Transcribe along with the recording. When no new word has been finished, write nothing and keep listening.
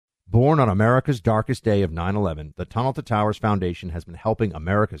Born on America's darkest day of 9/11, the Tunnel to Towers Foundation has been helping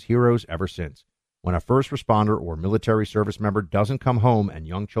America's heroes ever since. When a first responder or military service member doesn't come home and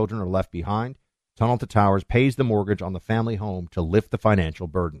young children are left behind, Tunnel to Towers pays the mortgage on the family home to lift the financial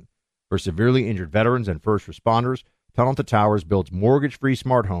burden. For severely injured veterans and first responders, Tunnel to Towers builds mortgage-free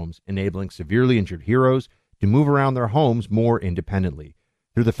smart homes, enabling severely injured heroes to move around their homes more independently.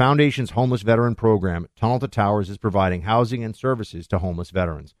 Through the Foundation's Homeless Veteran Program, Tunnel to Towers is providing housing and services to homeless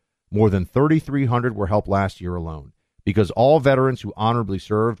veterans. More than 3,300 were helped last year alone. Because all veterans who honorably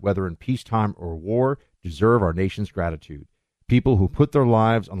served, whether in peacetime or war, deserve our nation's gratitude. People who put their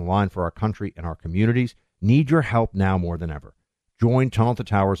lives on the line for our country and our communities need your help now more than ever. Join Tunnel to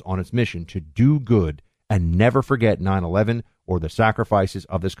Towers on its mission to do good and never forget 9/11 or the sacrifices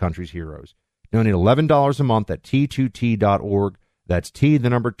of this country's heroes. Donate $11 a month at T2T.org. That's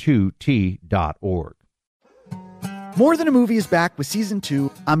T2T.org. More Than a Movie is back with Season 2.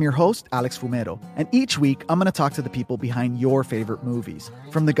 I'm your host, Alex Fumero, and each week I'm going to talk to the people behind your favorite movies.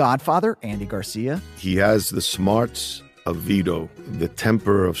 From The Godfather, Andy Garcia. He has the smarts of Vito, the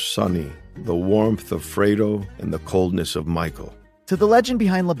temper of Sonny, the warmth of Fredo, and the coldness of Michael. To the legend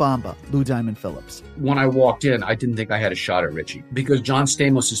behind La Bamba, Lou Diamond Phillips. When I walked in, I didn't think I had a shot at Richie because John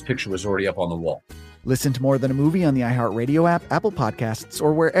Stamos' picture was already up on the wall. Listen to More Than a Movie on the iHeartRadio app, Apple Podcasts,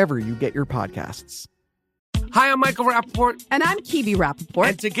 or wherever you get your podcasts. Hi, I'm Michael Rappaport. And I'm Kibi Rappaport.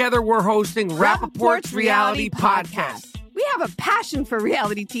 And together we're hosting Rappaport's Reality Podcast. We have a passion for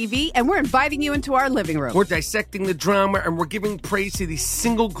reality TV, and we're inviting you into our living room. We're dissecting the drama, and we're giving praise to the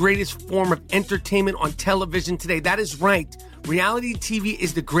single greatest form of entertainment on television today. That is right. Reality TV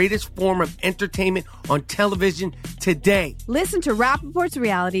is the greatest form of entertainment on television today. Listen to Rappaport's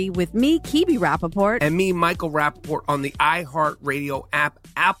Reality with me, Kibi Rappaport. And me, Michael Rappaport, on the iHeartRadio app,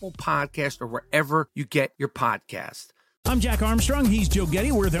 Apple Podcast, or wherever you get your podcast. I'm Jack Armstrong. He's Joe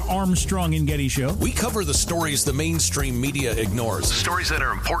Getty. We're the Armstrong and Getty Show. We cover the stories the mainstream media ignores. The stories that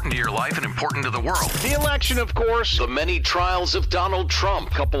are important to your life and important to the world. The election, of course. The many trials of Donald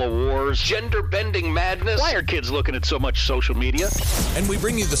Trump. Couple of wars. Gender-bending madness. Why are kids looking at so much social media? And we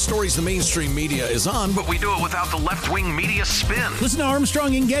bring you the stories the mainstream media is on, but we do it without the left-wing media spin. Listen to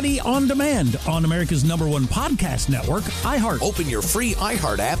Armstrong and Getty on demand on America's #1 podcast network, iHeart. Open your free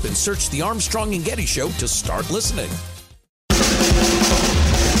iHeart app and search The Armstrong and Getty Show to start listening.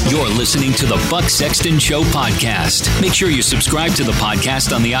 You're listening to the Buck Sexton Show podcast. Make sure you subscribe to the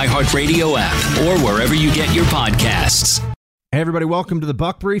podcast on the iHeartRadio app or wherever you get your podcasts. Hey, everybody, welcome to the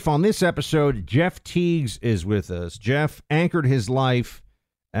Buck Brief. On this episode, Jeff Tiegs is with us. Jeff anchored his life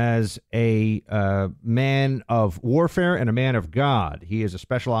as a man of warfare and a man of God. He is a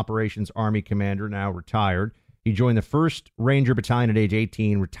Special Operations Army commander, now retired. He joined the 1st Ranger Battalion at age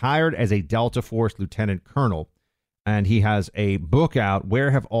 18, retired as a Delta Force Lieutenant Colonel. And he has a book out,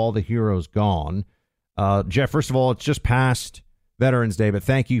 Where Have All the Heroes Gone? Jeff, first of all, it's just past Veterans Day, but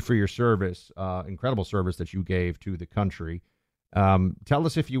thank you for your service, incredible service that you gave to the country. Tell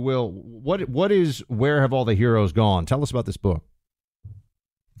us, if you will, what is Where Have All the Heroes Gone? Tell us about this book.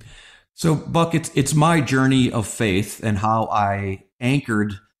 So, Buck, it's my journey of faith and how I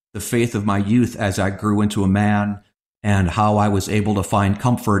anchored the faith of my youth as I grew into a man, and how I was able to find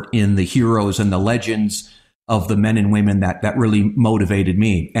comfort in the heroes and the legends of the men and women that really motivated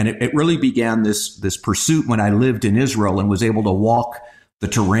me. And it really began this pursuit when I lived in Israel and was able to walk the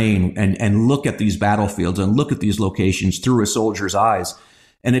terrain and look at these battlefields and look at these locations through a soldier's eyes.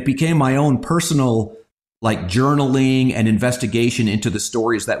 And it became my own personal journaling and investigation into the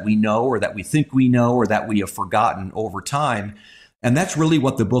stories that we know or that we think we know or that we have forgotten over time. And that's really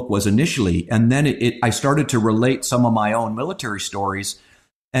what the book was initially. And then I started to relate some of my own military stories.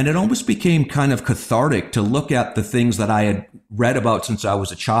 And it almost became kind of cathartic to look at the things that I had read about since I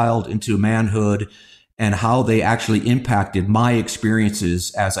was a child into manhood and how they actually impacted my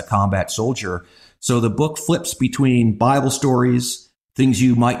experiences as a combat soldier. So the book flips between Bible stories, things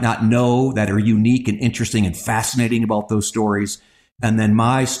you might not know that are unique and interesting and fascinating about those stories, and then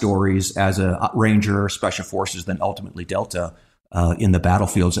my stories as a Ranger, Special Forces, then ultimately Delta in the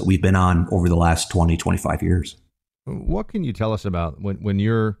battlefields that we've been on over the last 20, 25 years. What can you tell us about when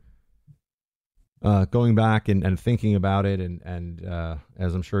you're going back and thinking about it, and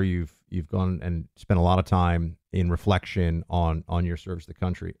as I'm sure you've gone and spent a lot of time in reflection on your service to the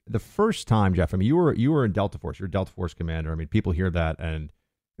country. The first time, Jeff, I mean, you were in Delta Force. You're a Delta Force commander. I mean, people hear that and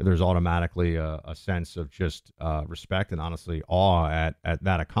there's automatically a sense of just respect and honestly awe at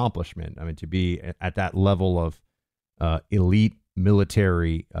that accomplishment. I mean, to be at that level of elite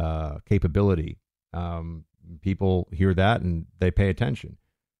military capability. People hear that and they pay attention.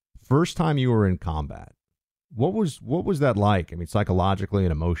 First time you were in combat, What was that like? I mean, psychologically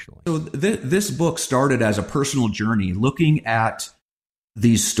and emotionally. So this book started as a personal journey, looking at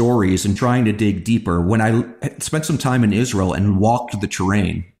these stories and trying to dig deeper. When I spent some time in Israel and walked the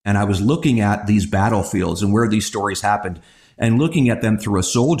terrain, and I was looking at these battlefields and where these stories happened, and looking at them through a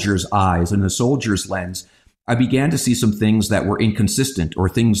soldier's eyes and a soldier's lens, I began to see some things that were inconsistent or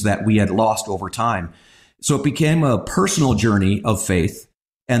things that we had lost over time. So it became a personal journey of faith.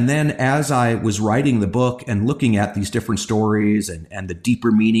 And then as I was writing the book and looking at these different stories and the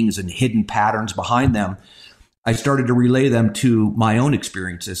deeper meanings and hidden patterns behind them, I started to relay them to my own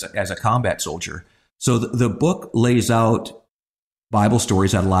experiences as a combat soldier. So the book lays out Bible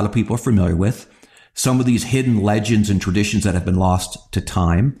stories that a lot of people are familiar with, some of these hidden legends and traditions that have been lost to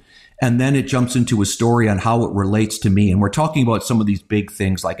time. And then it jumps into a story on how it relates to me. And we're talking about some of these big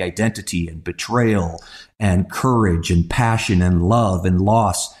things like identity and betrayal and courage and passion and love and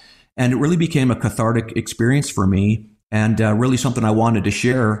loss. And it really became a cathartic experience for me, and really something I wanted to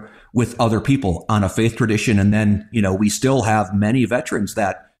share with other people on a faith tradition. And then, we still have many veterans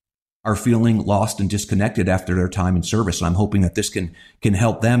that are feeling lost and disconnected after their time in service. And I'm hoping that this can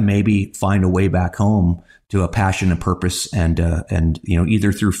help them maybe find a way back home to a passion and purpose, and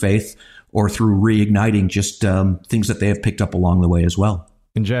either through faith or through reigniting just things that they have picked up along the way as well.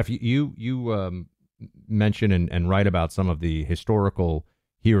 And Jeff, you mention and write about some of the historical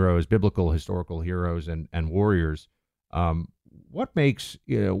heroes, biblical historical heroes and warriors. What makes,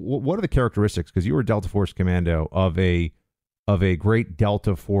 what are the characteristics, because you were Delta Force Commando, of a great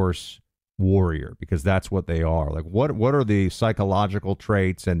Delta Force warrior, because that's what they are. Like, what are the psychological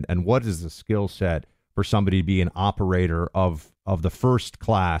traits and what is the skill set for somebody to be an operator of the first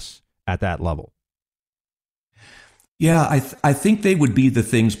class at that level? Yeah, I think they would be the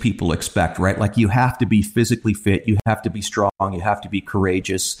things people expect, right? Like, you have to be physically fit, you have to be strong, you have to be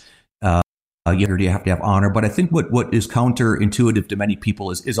courageous, you have to have honor. But I think what is counterintuitive to many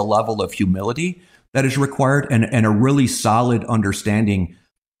people is a level of humility that is required, and a really solid understanding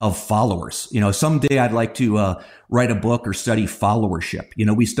of followers. Someday I'd like to write a book or study followership.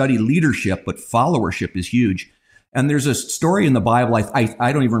 We study leadership, but followership is huge. And there's a story in the Bible,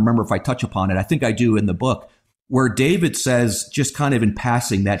 I don't even remember if I touch upon it. I think I do in the book, where David says, just kind of in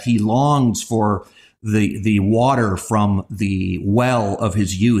passing, that he longs for the water from the well of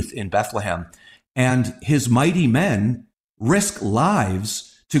his youth in Bethlehem. And his mighty men risk lives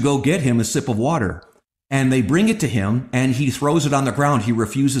to go get him a sip of water. And they bring it to him, and he throws it on the ground. He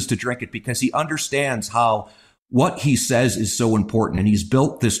refuses to drink it because he understands how what he says is so important. And he's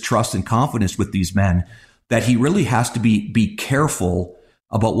built this trust and confidence with these men that he really has to be careful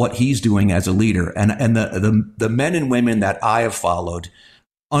about what he's doing as a leader. And the men and women that I have followed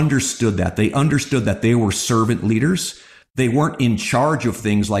understood that. They understood that they were servant leaders. They weren't in charge of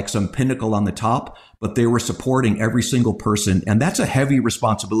things like some pinnacle on the top, but they were supporting every single person. And that's a heavy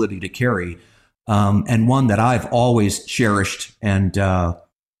responsibility to carry, and one that I've always cherished and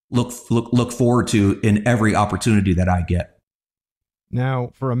look forward to in every opportunity that I get.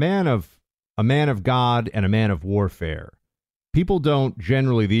 Now, for a man of God and a man of warfare, people don't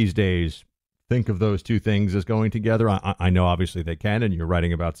generally these days think of those two things as going together. I know obviously they can, and you're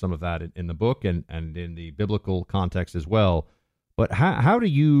writing about some of that in the book and in the biblical context as well. But how do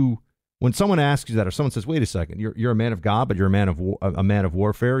you, when someone asks you that, or someone says, "Wait a second, you're a man of God, but you're a man of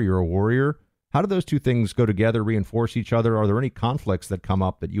warfare, you're a warrior," how do those two things go together, reinforce each other? Are there any conflicts that come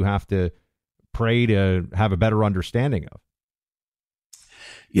up that you have to pray to have a better understanding of?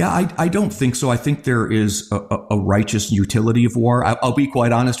 Yeah, I don't think so. I think there is a righteous utility of war. I'll be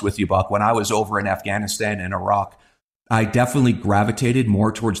quite honest with you, Buck. When I was over in Afghanistan and Iraq, I definitely gravitated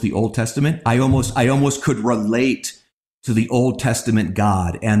more towards the Old Testament. I almost could relate to the Old Testament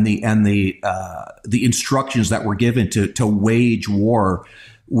God and the instructions that were given to wage war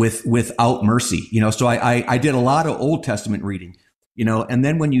without mercy. So I did a lot of Old Testament reading. And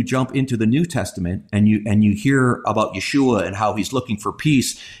then when you jump into the New Testament and you hear about Yeshua and how he's looking for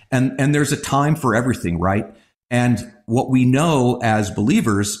peace, and there's a time for everything, right? And what we know as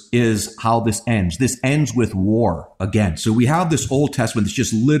believers is how this ends. This ends with war again. So we have this Old Testament that's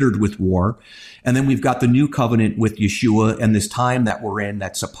just littered with war. And then we've got the new covenant with Yeshua and this time that we're in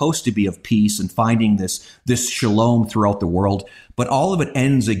that's supposed to be of peace and finding this shalom throughout the world. But all of it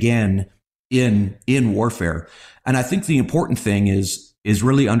ends again in warfare. And I think the important thing is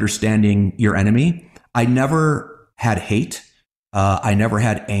really understanding your enemy. I never had hate. I never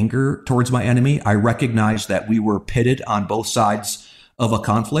had anger towards my enemy. I recognized that we were pitted on both sides of a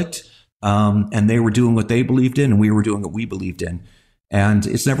conflict, and they were doing what they believed in, and we were doing what we believed in. And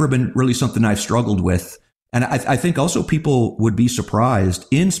it's never been really something I've struggled with. And I think also people would be surprised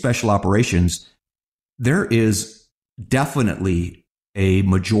in special operations. there is definitely a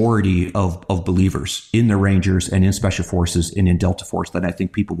majority of believers in the Rangers and in Special Forces and in Delta Force that I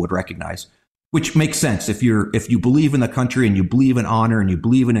think people would recognize, which makes sense. If you believe in the country and you believe in honor and you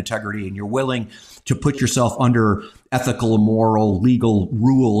believe in integrity and you're willing to put yourself under ethical, moral, legal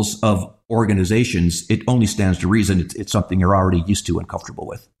rules of organizations, it only stands to reason it's something you're already used to and comfortable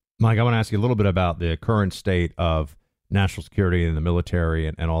with. Mike, I want to ask you a little bit about the current state of national security and the military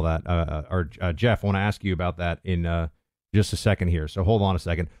and all that. Jeff, I want to ask you about that in just a second here. So hold on a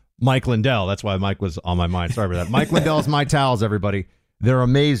second. Mike Lindell, that's why Mike was on my mind. Sorry for that. Mike Lindell's My Towels, everybody. They're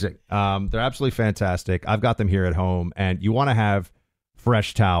amazing. They're absolutely fantastic. I've got them here at home, and you want to have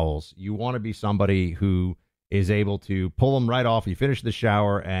fresh towels. You want to be somebody who is able to pull them right off. You finish the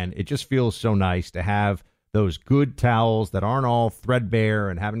shower, and it just feels so nice to have those good towels that aren't all threadbare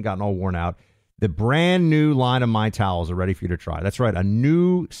and haven't gotten all worn out. The brand new line of My Towels are ready for you to try. That's right, a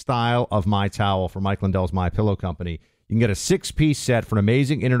new style of My Towel for Mike Lindell's My Pillow Company. You can get a 6-piece set for an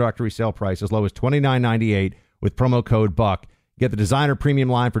amazing introductory sale price as low as $29.98 with promo code BUCK. Get the designer premium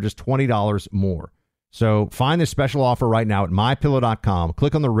line for just $20 more. So find this special offer right now at mypillow.com.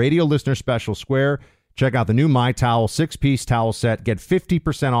 Click on the radio listener special square. Check out the new My Towel 6-piece towel set. Get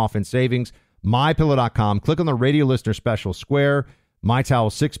 50% off in savings. mypillow.com. Click on the radio listener special square. My Towel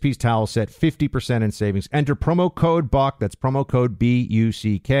 6-piece towel set, 50% in savings. Enter promo code BUCK. That's promo code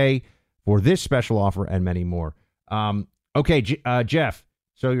BUCK for this special offer and many more. Okay, Jeff.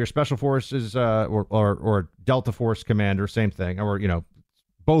 So your Special Forces or Delta Force commander, same thing, or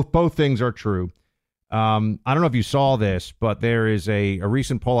both things are true. I don't know if you saw this, but there is a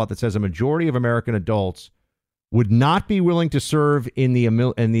recent poll out that says a majority of American adults would not be willing to serve in the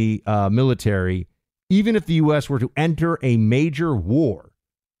military, even if the U.S. were to enter a major war.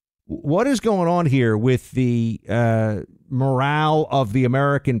 What is going on here with the morale of the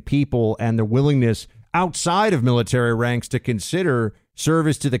American people and the willingness outside of military ranks to consider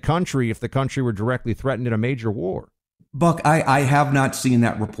service to the country if the country were directly threatened in a major war? Buck, I have not seen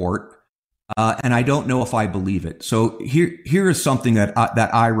that report, and I don't know if I believe it. So here is something that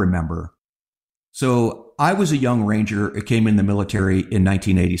I remember. So I was a young Ranger. It came in the military in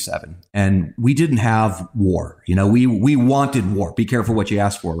 1987, and we didn't have war. We wanted war. Be careful what you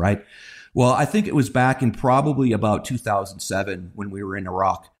ask for, right? Well, I think it was back in probably about 2007 when we were in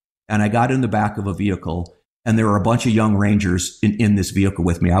Iraq, and I got in the back of a vehicle, and there were a bunch of young Rangers in this vehicle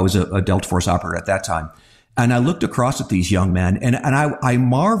with me. I was a Delta Force operator at that time. And I looked across at these young men, and I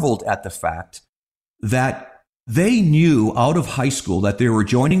marveled at the fact that they knew out of high school that they were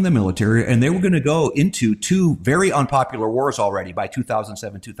joining the military and they were going to go into two very unpopular wars already by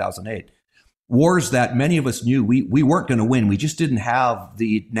 2007, 2008. Wars that many of us knew we weren't going to win. We just didn't have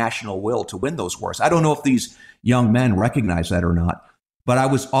the national will to win those wars. I don't know if these young men recognize that or not, but I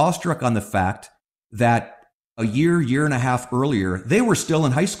was awestruck on the fact that a year and a half earlier, they were still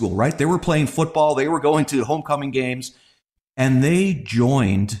in high school, right? They were playing football. They were going to homecoming games, and they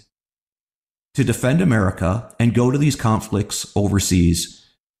joined to defend America and go to these conflicts overseas,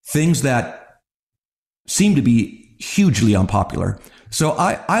 things that seem to be hugely unpopular. So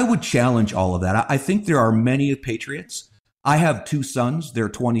I would challenge all of that. I think there are many patriots. I have two sons. They're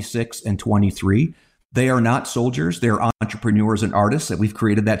 26 and 23. They are not soldiers. They're entrepreneurs and artists that we've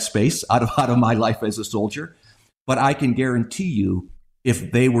created that space out of my life as a soldier. But I can guarantee you,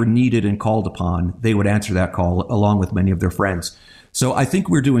 if they were needed and called upon, they would answer that call along with many of their friends. So I think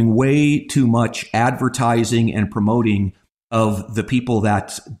we're doing way too much advertising and promoting of the people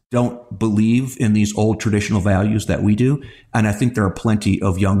that don't believe in these old traditional values that we do. And I think there are plenty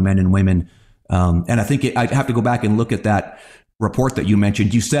of young men and women. And I think I'd have to go back and look at that report that you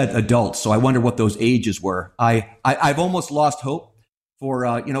mentioned. You said adults, so I wonder what those ages were. I've almost lost hope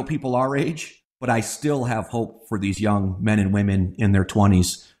for people our age, but I still have hope for these young men and women in their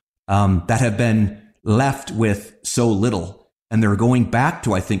 20s that have been left with so little. And they're going back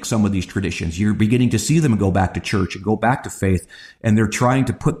to, I think, some of these traditions. You're beginning to see them go back to church and go back to faith. And they're trying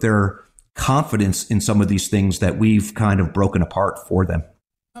to put their confidence in some of these things that we've kind of broken apart for them.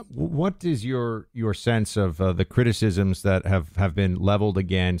 What is your sense of the criticisms that have been leveled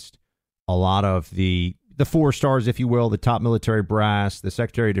against a lot of the 4 stars, if you will, the top military brass, the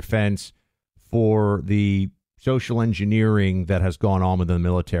Secretary of Defense, for the social engineering that has gone on within the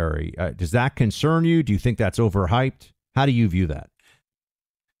military? Does that concern you? Do you think that's overhyped? How do you view that?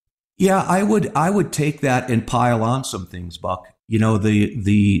 Yeah, I would take that and pile on some things, Buck.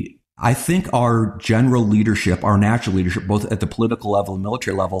 I think our general leadership, our national leadership, both at the political level and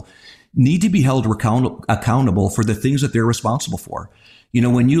military level, need to be held accountable for the things that they're responsible for.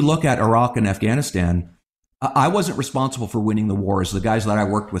 When you look at Iraq and Afghanistan, I wasn't responsible for winning the wars. The guys that I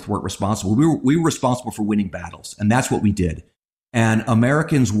worked with weren't responsible. We were responsible for winning battles, and that's what we did. And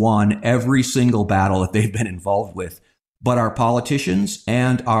Americans won every single battle that they've been involved with. But our politicians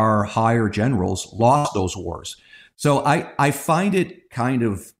and our higher generals lost those wars. So I find it kind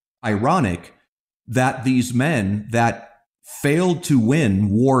of ironic that these men that failed to win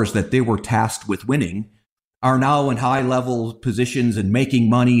wars that they were tasked with winning are now in high level positions and making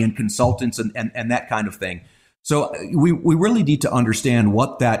money and consultants and that kind of thing. So we really need to understand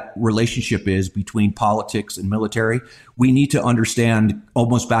what that relationship is between politics and military. We need to understand,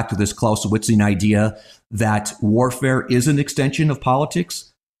 almost back to this Clausewitzian idea, that warfare is an extension of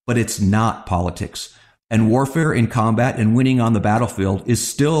politics, but it's not politics. And warfare in combat and winning on the battlefield is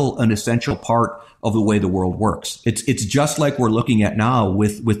still an essential part of the way the world works. It's just like we're looking at now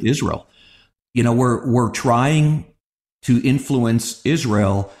with Israel. You know, we're trying to influence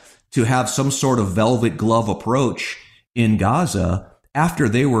Israel to have some sort of velvet glove approach in Gaza after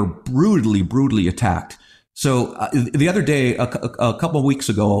they were brutally attacked. So the other day, a couple of weeks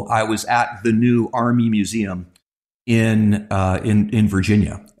ago, I was at the new Army Museum in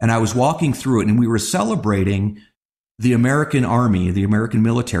Virginia, and I was walking through it, and we were celebrating the American Army, the American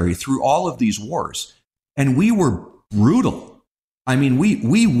military, through all of these wars, and we were brutal. I mean,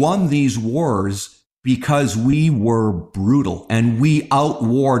 we won these wars because we were brutal and we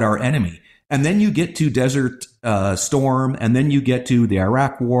outwarred our enemy. And then you get to Desert Storm, and then you get to the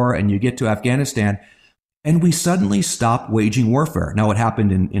Iraq War, and you get to Afghanistan, and we suddenly stopped waging warfare. Now, it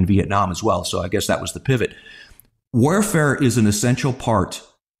happened in Vietnam as well, so I guess that was the pivot. Warfare is an essential part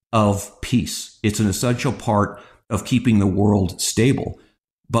of peace. It's an essential part of keeping the world stable.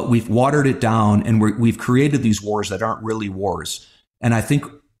 But we've watered it down, and we've created these wars that aren't really wars. And I think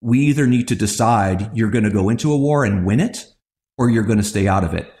we either need to decide you're going to go into a war and win it, or you're going to stay out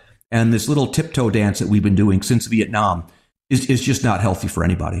of it. And this little tiptoe dance that we've been doing since Vietnam is just not healthy for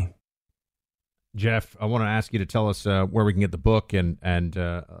anybody. Jeff, I want to ask you to tell us where we can get the book and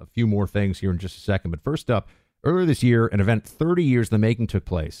a few more things here in just a second. But first up, earlier this year, an event 30 years in the making took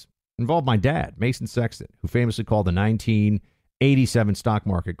place. It involved my dad, Mason Sexton, who famously called the 1987 stock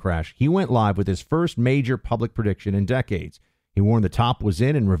market crash. He went live with his first major public prediction in decades. He warned the top was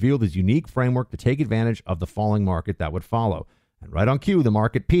in and revealed his unique framework to take advantage of the falling market that would follow. And right on cue, the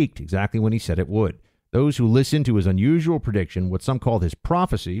market peaked exactly when he said it would. Those who listened to his unusual prediction, what some called his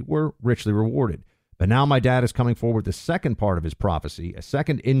prophecy, were richly rewarded. But now my dad is coming forward with the second part of his prophecy, a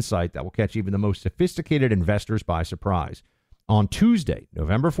second insight that will catch even the most sophisticated investors by surprise. On Tuesday,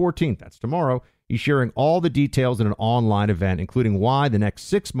 November 14th, that's tomorrow, he's sharing all the details in an online event, including why the next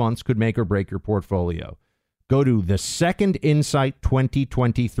 6 months could make or break your portfolio. Go to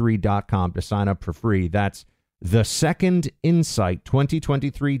thesecondinsight2023.com to sign up for free. That's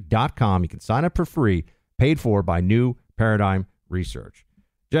thesecondinsight2023.com. You can sign up for free, paid for by New Paradigm Research.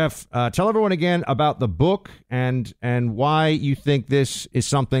 Jeff, tell everyone again about the book and why you think this is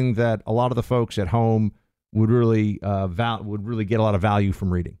something that a lot of the folks at home would really get a lot of value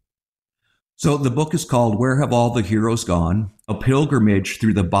from reading. So the book is called Where Have All the Heroes Gone? A Pilgrimage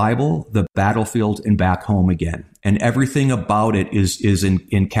Through the Bible, the Battlefield, and Back Home Again. And everything about it is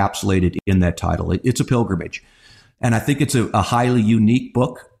encapsulated in that title. It's a pilgrimage. And I think it's a highly unique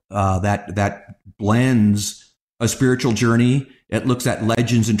book that blends a spiritual journey. It looks at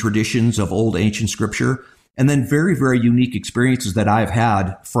legends and traditions of old ancient scripture, and then very, very unique experiences that I've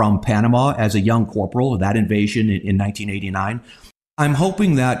had from Panama as a young corporal, that invasion in 1989. I'm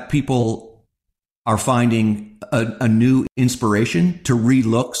hoping that people are finding a new inspiration to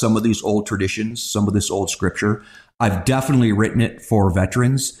relook some of these old traditions, some of this old scripture. I've definitely written it for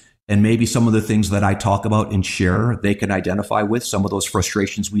veterans, and maybe some of the things that I talk about and share, they can identify with, some of those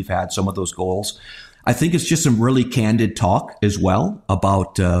frustrations we've had, some of those goals. I think it's just some really candid talk as well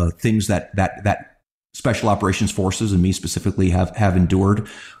about things that Special Operations Forces and me specifically have endured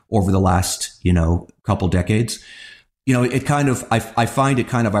over the last, couple decades. It kind of, I find it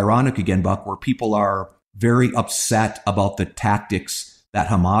kind of ironic again, Buck, where people are very upset about the tactics that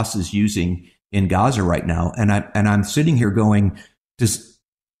Hamas is using in Gaza right now. And I'm sitting here going, does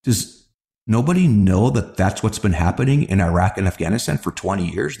nobody know that that's what's been happening in Iraq and Afghanistan for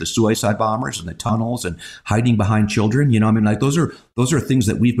 20 years? The suicide bombers and the tunnels and hiding behind children. Those are things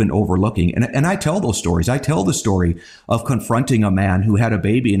that we've been overlooking. And I tell those stories. I tell the story of confronting a man who had a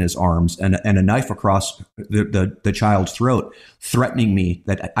baby in his arms and a knife across the child's throat, threatening me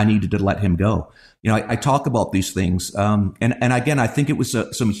that I needed to let him go. I talk about these things. And again, I think it was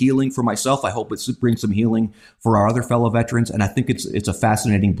some healing for myself. I hope it brings some healing for our other fellow veterans. And I think it's a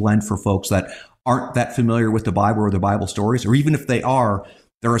fascinating blend for folks that aren't that familiar with the Bible or the Bible stories, or even if they are,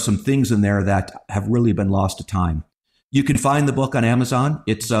 there are some things in there that have really been lost to time. You can find the book on Amazon.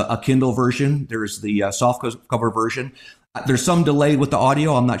 It's a Kindle version. There's the soft cover version. There's some delay with the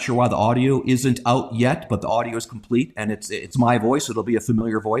audio. I'm not sure why the audio isn't out yet, but the audio is complete, and it's my voice. It'll be a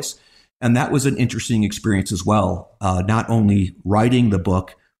familiar voice. And that was an interesting experience as well, not only writing the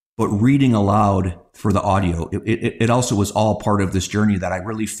book, but reading aloud for the audio. It also was all part of this journey that I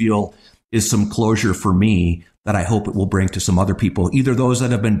really feel is some closure for me that I hope it will bring to some other people, either those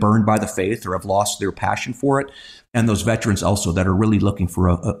that have been burned by the faith or have lost their passion for it, and those veterans also that are really looking for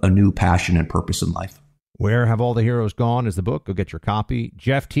a new passion and purpose in life. Where Have All the Heroes Gone is the book. Go get your copy.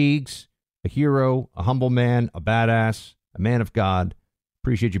 Jeff Tiegs, a hero, a humble man, a badass, a man of God.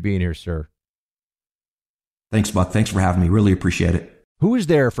 Appreciate you being here, sir. Thanks, Buck. Thanks for having me. Really appreciate it. Who is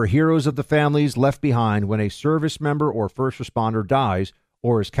there for heroes of the families left behind when a service member or first responder dies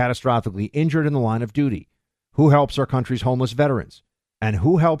or is catastrophically injured in the line of duty? Who helps our country's homeless veterans? And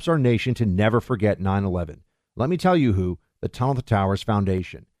who helps our nation to never forget 9/11? Let me tell you who, the Tunnel to Towers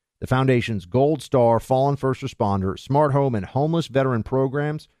Foundation. The Foundation's Gold Star, Fallen First Responder, Smart Home, and Homeless Veteran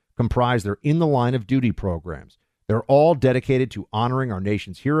programs comprise their In the Line of Duty programs. They're all dedicated to honoring our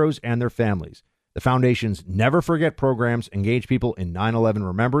nation's heroes and their families. The Foundation's Never Forget programs engage people in 9/11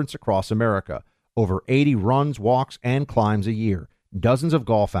 remembrance across America. Over 80 runs, walks, and climbs a year. Dozens of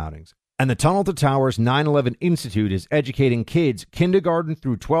golf outings. And the Tunnel to Towers 9/11 Institute is educating kids kindergarten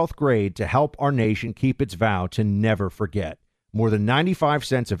through 12th grade to help our nation keep its vow to never forget. More than 95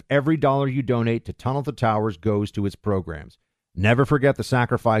 cents of every dollar you donate to Tunnel to Towers goes to its programs. Never forget the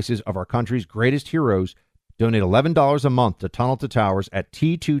sacrifices of our country's greatest heroes. Donate $11 a month to Tunnel to Towers at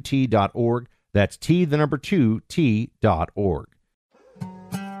T2T.org. That's T2T.org.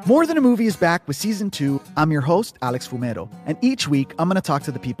 More Than a Movie is back with Season 2. I'm your host, Alex Fumero, and each week I'm going to talk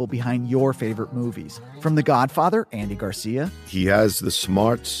to the people behind your favorite movies. From The Godfather, Andy Garcia. He has the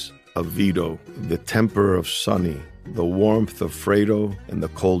smarts of Vito, the temper of Sonny, the warmth of Fredo, and the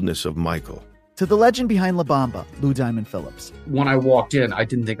coldness of Michael. To the legend behind La Bamba, Lou Diamond Phillips. When I walked in, I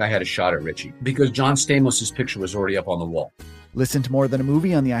didn't think I had a shot at Richie because John Stamos' picture was already up on the wall. Listen to More Than a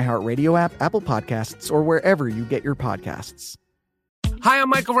Movie on the iHeartRadio app, Apple Podcasts, or wherever you get your podcasts. Hi, I'm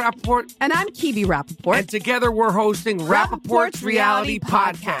Michael Rappaport. And I'm Kibi Rappaport. And together we're hosting Rappaport's Reality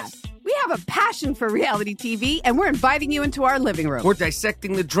Podcast. We have a passion for reality TV, and we're inviting you into our living room. We're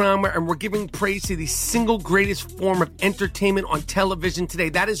dissecting the drama, and we're giving praise to the single greatest form of entertainment on television today.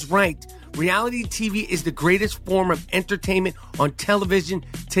 That is right. Reality TV is the greatest form of entertainment on television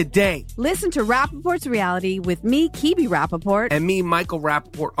today. Listen to Rappaport's Reality with me, Kibi Rappaport. And me, Michael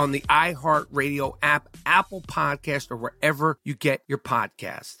Rappaport, on the iHeartRadio app, Apple Podcast, or wherever you get your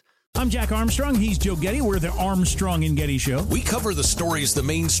podcast. I'm Jack Armstrong. He's Joe Getty. We're the Armstrong and Getty Show. We cover the stories the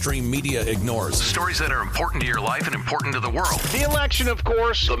mainstream media ignores. Stories that are important to your life and important to the world. The election, of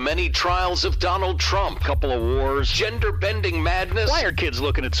course. The many trials of Donald Trump. Couple of wars. Gender-bending madness. Why are kids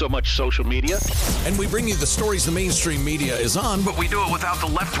looking at so much social media? And we bring you the stories the mainstream media is on, but we do it without the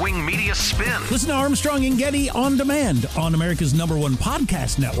left-wing media spin. Listen to Armstrong and Getty on demand on America's #1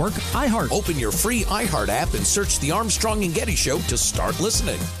 podcast network, iHeart. Open your free iHeart app and search The Armstrong and Getty Show to start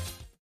listening.